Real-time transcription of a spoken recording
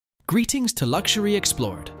Greetings to Luxury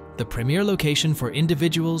Explored, the premier location for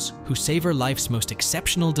individuals who savor life's most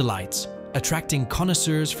exceptional delights, attracting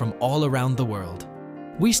connoisseurs from all around the world.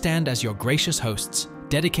 We stand as your gracious hosts,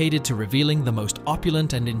 dedicated to revealing the most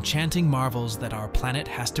opulent and enchanting marvels that our planet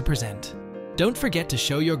has to present. Don't forget to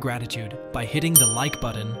show your gratitude by hitting the like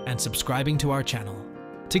button and subscribing to our channel.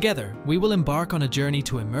 Together, we will embark on a journey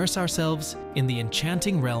to immerse ourselves in the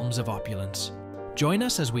enchanting realms of opulence. Join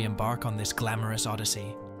us as we embark on this glamorous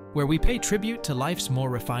odyssey, where we pay tribute to life's more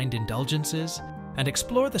refined indulgences and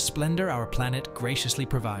explore the splendor our planet graciously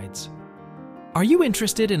provides. Are you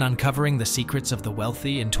interested in uncovering the secrets of the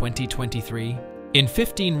wealthy in 2023? In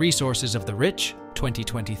 15 Resources of the Rich,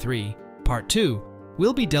 2023, Part 2,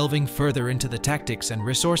 we'll be delving further into the tactics and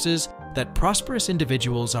resources that prosperous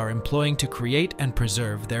individuals are employing to create and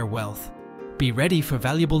preserve their wealth. Be ready for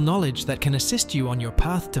valuable knowledge that can assist you on your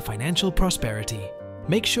path to financial prosperity.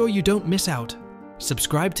 Make sure you don't miss out.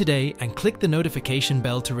 Subscribe today and click the notification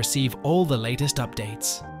bell to receive all the latest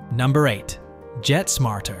updates. Number 8. Jet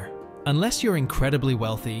smarter. Unless you're incredibly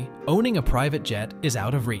wealthy, owning a private jet is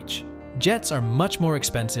out of reach. Jets are much more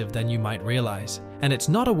expensive than you might realize, and it's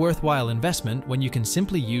not a worthwhile investment when you can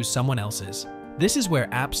simply use someone else's. This is where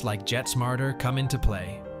apps like JetSmarter come into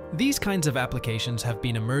play. These kinds of applications have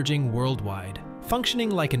been emerging worldwide, functioning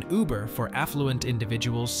like an Uber for affluent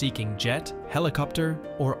individuals seeking jet, helicopter,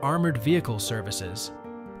 or armored vehicle services.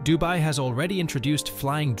 Dubai has already introduced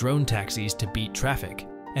flying drone taxis to beat traffic,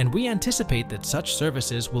 and we anticipate that such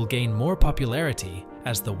services will gain more popularity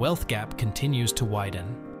as the wealth gap continues to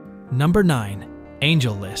widen. Number 9.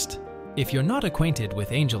 AngelList. If you're not acquainted with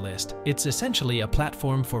AngelList, it's essentially a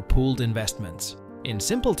platform for pooled investments. In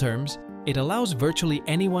simple terms, it allows virtually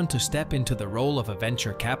anyone to step into the role of a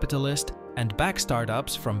venture capitalist and back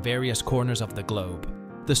startups from various corners of the globe.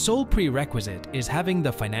 The sole prerequisite is having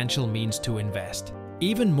the financial means to invest.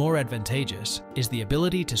 Even more advantageous is the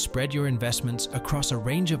ability to spread your investments across a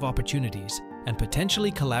range of opportunities and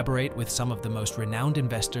potentially collaborate with some of the most renowned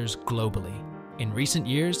investors globally. In recent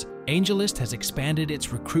years, AngelList has expanded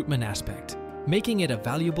its recruitment aspect, making it a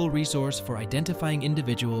valuable resource for identifying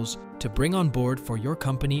individuals to bring on board for your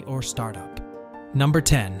company or startup. Number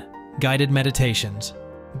 10. Guided meditations.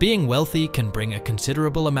 Being wealthy can bring a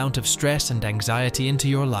considerable amount of stress and anxiety into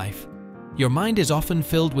your life. Your mind is often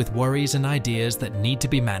filled with worries and ideas that need to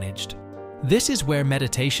be managed. This is where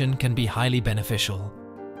meditation can be highly beneficial.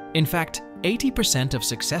 In fact, 80% of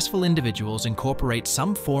successful individuals incorporate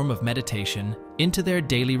some form of meditation into their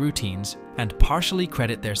daily routines and partially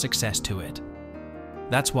credit their success to it.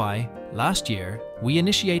 That's why, last year, we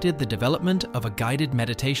initiated the development of a guided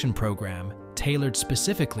meditation program tailored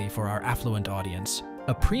specifically for our affluent audience,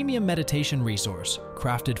 a premium meditation resource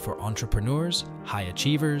crafted for entrepreneurs, high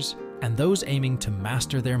achievers, and those aiming to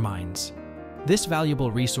master their minds. This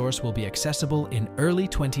valuable resource will be accessible in early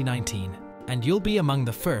 2019, and you'll be among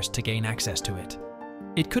the first to gain access to it.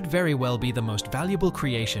 It could very well be the most valuable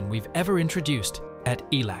creation we've ever introduced at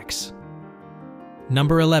ELAX.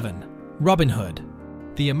 Number 11. Robinhood.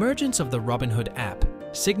 The emergence of the Robinhood app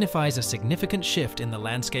signifies a significant shift in the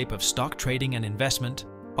landscape of stock trading and investment,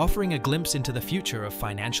 offering a glimpse into the future of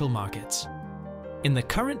financial markets. In the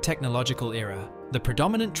current technological era, the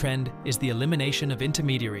predominant trend is the elimination of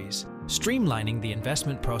intermediaries, streamlining the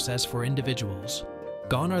investment process for individuals.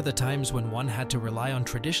 Gone are the times when one had to rely on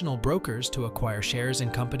traditional brokers to acquire shares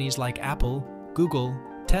in companies like Apple, Google,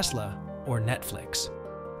 Tesla, or Netflix.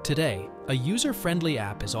 Today, a user-friendly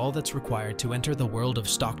app is all that's required to enter the world of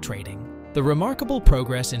stock trading. The remarkable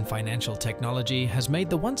progress in financial technology has made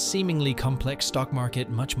the once seemingly complex stock market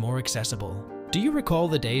much more accessible. Do you recall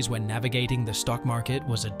the days when navigating the stock market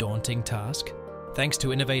was a daunting task? Thanks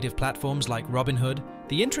to innovative platforms like Robinhood,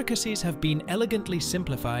 the intricacies have been elegantly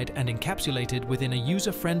simplified and encapsulated within a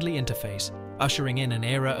user-friendly interface, ushering in an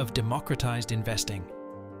era of democratized investing.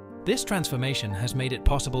 This transformation has made it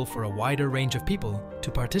possible for a wider range of people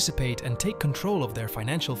to participate and take control of their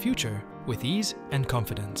financial future with ease and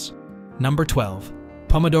confidence. Number 12.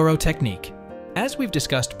 Pomodoro Technique. As we've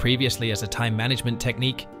discussed previously as a time management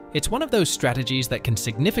technique, it's one of those strategies that can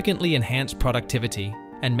significantly enhance productivity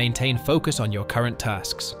and maintain focus on your current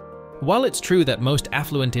tasks. While it's true that most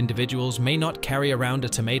affluent individuals may not carry around a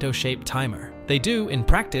tomato-shaped timer, they do, in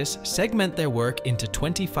practice, segment their work into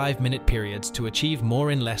 25-minute periods to achieve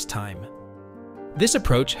more in less time. This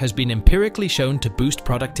approach has been empirically shown to boost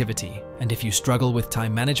productivity, and if you struggle with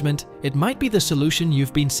time management, it might be the solution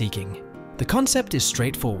you've been seeking. The concept is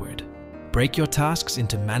straightforward. Break your tasks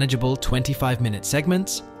into manageable 25-minute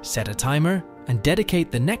segments, set a timer, and dedicate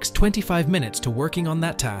the next 25 minutes to working on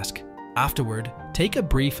that task. Afterward, take a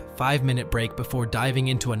brief 5-minute break before diving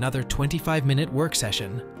into another 25-minute work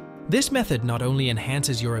session. This method not only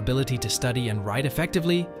enhances your ability to study and write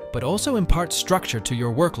effectively, but also imparts structure to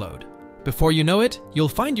your workload. Before you know it, you'll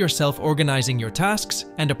find yourself organizing your tasks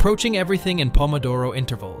and approaching everything in Pomodoro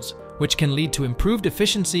intervals, which can lead to improved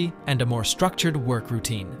efficiency and a more structured work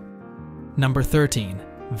routine. Number 13.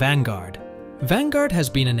 Vanguard. Vanguard has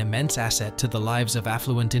been an immense asset to the lives of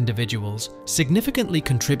affluent individuals, significantly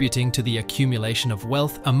contributing to the accumulation of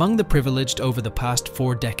wealth among the privileged over the past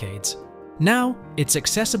 4 decades. Now, it's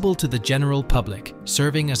accessible to the general public,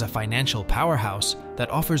 serving as a financial powerhouse that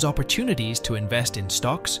offers opportunities to invest in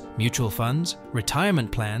stocks, mutual funds,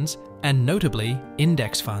 retirement plans, and notably,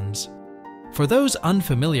 index funds. For those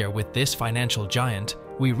unfamiliar with this financial giant,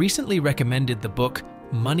 we recently recommended the book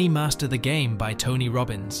Money Master the Game by Tony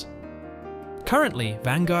Robbins. Currently,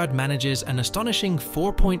 Vanguard manages an astonishing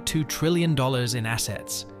 $4.2 trillion in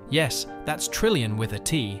assets. Yes, that's trillion with a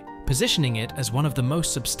T, positioning it as one of the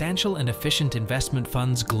most substantial and efficient investment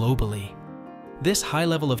funds globally. This high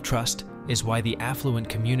level of trust is why the affluent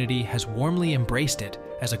community has warmly embraced it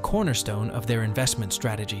as a cornerstone of their investment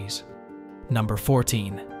strategies. Number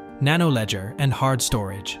 14. Nano Ledger and hard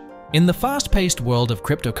storage. In the fast-paced world of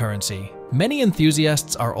cryptocurrency, many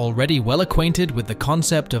enthusiasts are already well acquainted with the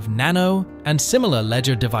concept of nano and similar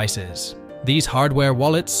ledger devices. These hardware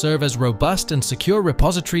wallets serve as robust and secure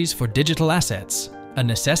repositories for digital assets, a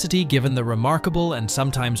necessity given the remarkable and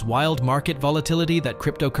sometimes wild market volatility that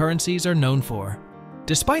cryptocurrencies are known for.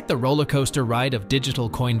 Despite the rollercoaster ride of digital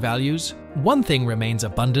coin values, one thing remains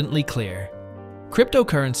abundantly clear.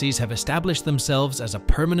 Cryptocurrencies have established themselves as a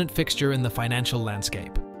permanent fixture in the financial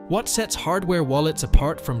landscape. What sets hardware wallets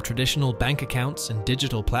apart from traditional bank accounts and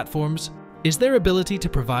digital platforms is their ability to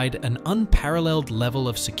provide an unparalleled level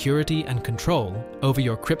of security and control over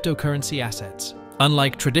your cryptocurrency assets.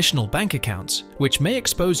 Unlike traditional bank accounts, which may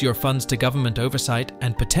expose your funds to government oversight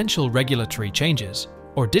and potential regulatory changes,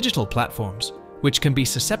 or digital platforms, which can be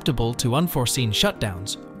susceptible to unforeseen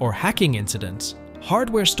shutdowns or hacking incidents,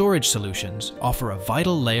 hardware storage solutions offer a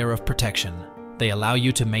vital layer of protection. They allow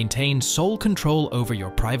you to maintain sole control over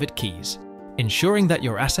your private keys, ensuring that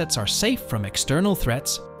your assets are safe from external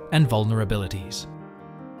threats and vulnerabilities.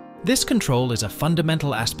 This control is a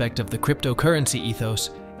fundamental aspect of the cryptocurrency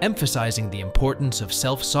ethos, emphasizing the importance of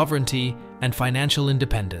self-sovereignty and financial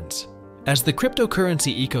independence. As the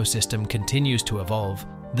cryptocurrency ecosystem continues to evolve,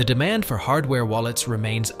 the demand for hardware wallets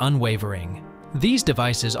remains unwavering. These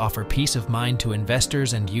devices offer peace of mind to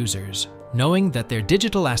investors and users, knowing that their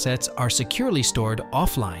digital assets are securely stored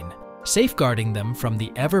offline, safeguarding them from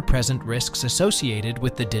the ever-present risks associated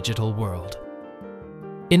with the digital world.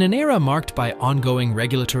 In an era marked by ongoing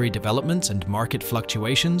regulatory developments and market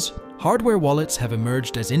fluctuations, hardware wallets have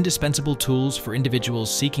emerged as indispensable tools for individuals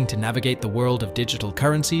seeking to navigate the world of digital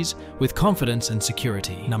currencies with confidence and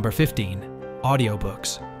security. Number 15.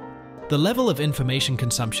 Audiobooks. The level of information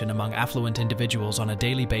consumption among affluent individuals on a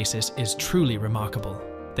daily basis is truly remarkable.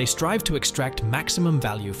 They strive to extract maximum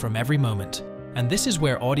value from every moment, and this is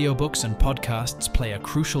where audiobooks and podcasts play a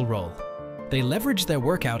crucial role. They leverage their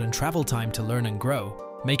workout and travel time to learn and grow,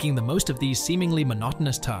 making the most of these seemingly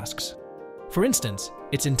monotonous tasks. For instance,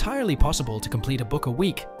 it's entirely possible to complete a book a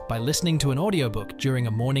week by listening to an audiobook during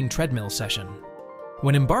a morning treadmill session.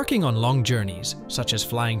 When embarking on long journeys, such as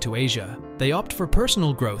flying to Asia, they opt for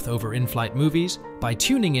personal growth over in-flight movies by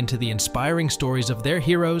tuning into the inspiring stories of their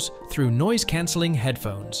heroes through noise-canceling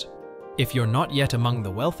headphones. If you're not yet among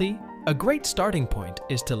the wealthy, a great starting point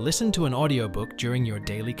is to listen to an audiobook during your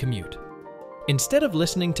daily commute. Instead of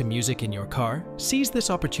listening to music in your car, seize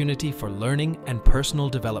this opportunity for learning and personal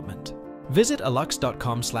development. Visit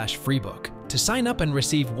alux.com/freebook to sign up and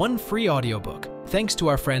receive one free audiobook, thanks to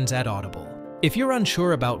our friends at Audible. If you're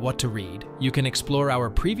unsure about what to read, you can explore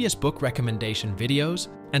our previous book recommendation videos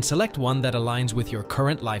and select one that aligns with your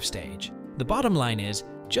current life stage. The bottom line is,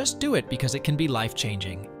 just do it because it can be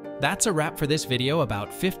life-changing. That's a wrap for this video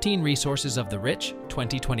about 15 Resources of the Rich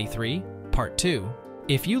 2023, Part 2.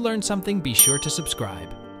 If you learned something, be sure to subscribe.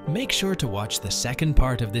 Make sure to watch the second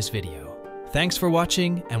part of this video. Thanks for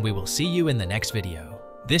watching, and we will see you in the next video.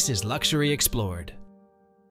 This is Luxury Explored.